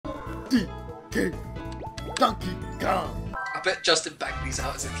DK Donkey Kong. I bet Justin banged these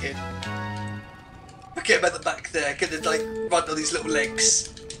out as a kid. Look at him at the back there, gonna like run on these little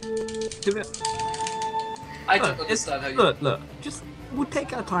legs. I don't understand how you... Look, just, we'll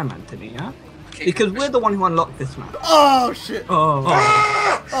take our time, Anthony, yeah? Okay, because we're the one who unlocked this map. Oh shit! Oh.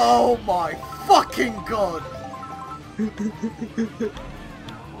 Oh my fucking god!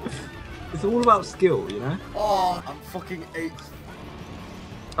 It's all about skill, you know? Oh, I'm fucking 8th.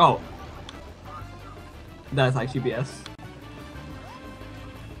 Oh. That's actually BS.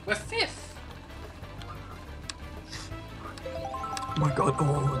 We're 5th. Oh my god,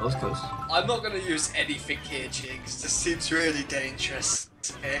 oh, that was close. I'm not gonna use anything here, Jigs. This seems really dangerous.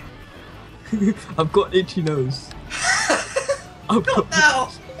 Okay. I've got itchy nose. Not now!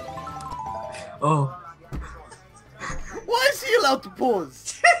 Oh. Why is he allowed to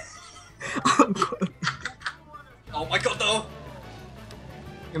pause? Oh my god, no!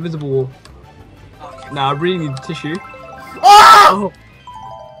 Invisible wall. Okay. Nah, I really need tissue. Oh!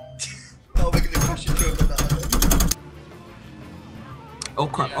 Oh, we're gonna crash into him with that. Oh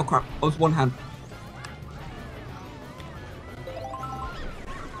crap, oh crap. Oh, it's one hand.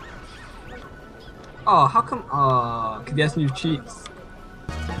 Oh, how come? Oh, cause he has new cheats.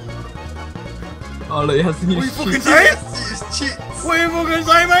 Oh look, he has new What you fucking cheats. saying? Use cheats. What are you fucking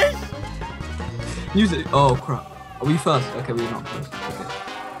saying, mate? Use it. Oh crap. Are we first? Okay, we're not first. Okay.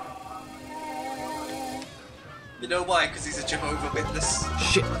 You know why? Because he's a Jehovah's Witness.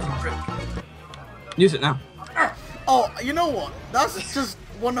 Shit. Prick. Use it now. Oh, you know what? That's just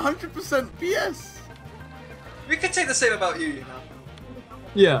 100% BS. We could say the same about you, you know.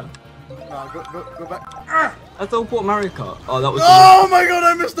 Yeah. Nah, go back. I thought bought Mario Kart. Oh, that was. Oh my god,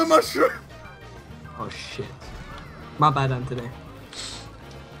 I missed the mushroom. Oh shit. My bad, Anthony.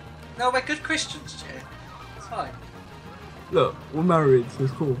 No, we're good Christians, Jay. It's fine. Look, we're married, so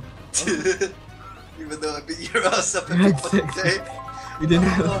it's cool. Even though I beat your ass up We every had fucking sex. day. We didn't I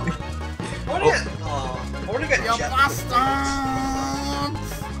have. wanna get You jet. bastards!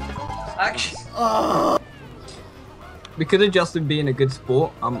 Actually, Because of Justin being a good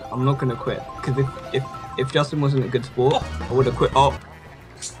sport, I'm not gonna quit. Because if Justin wasn't a good sport, I would have quit. Oh.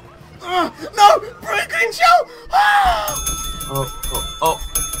 No! Green shell! Oh. Oh.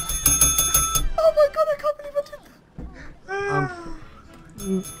 Oh my god, I can't believe I did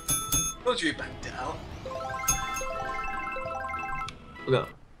that. told you we backed it out. Look.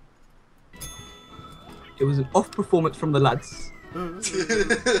 It was an off performance from the lads.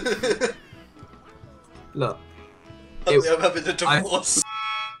 Look. I'm having a divorce.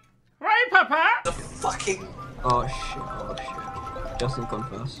 Right, Papa? The fucking... Oh shit. Justin gone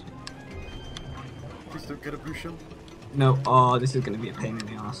first. Please don't get a blue shell. No, oh, this is gonna be a pain in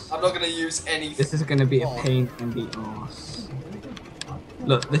the ass. I'm not gonna use anything. This is gonna be a pain in the ass.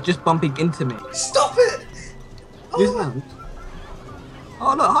 Look, they're just bumping into me. Stop it! Use land.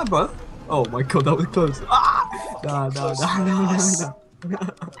 Oh look, hi bro. Oh my god, that was close. Ah! No.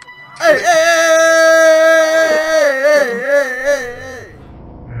 Hey!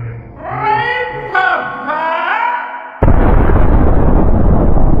 Right, Papa?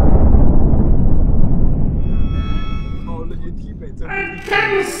 Oh look, your teammates are I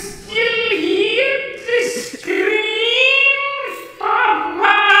can still hear the screams,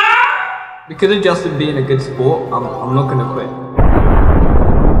 Papa! Because of Justin being a good sport, I'm not gonna quit.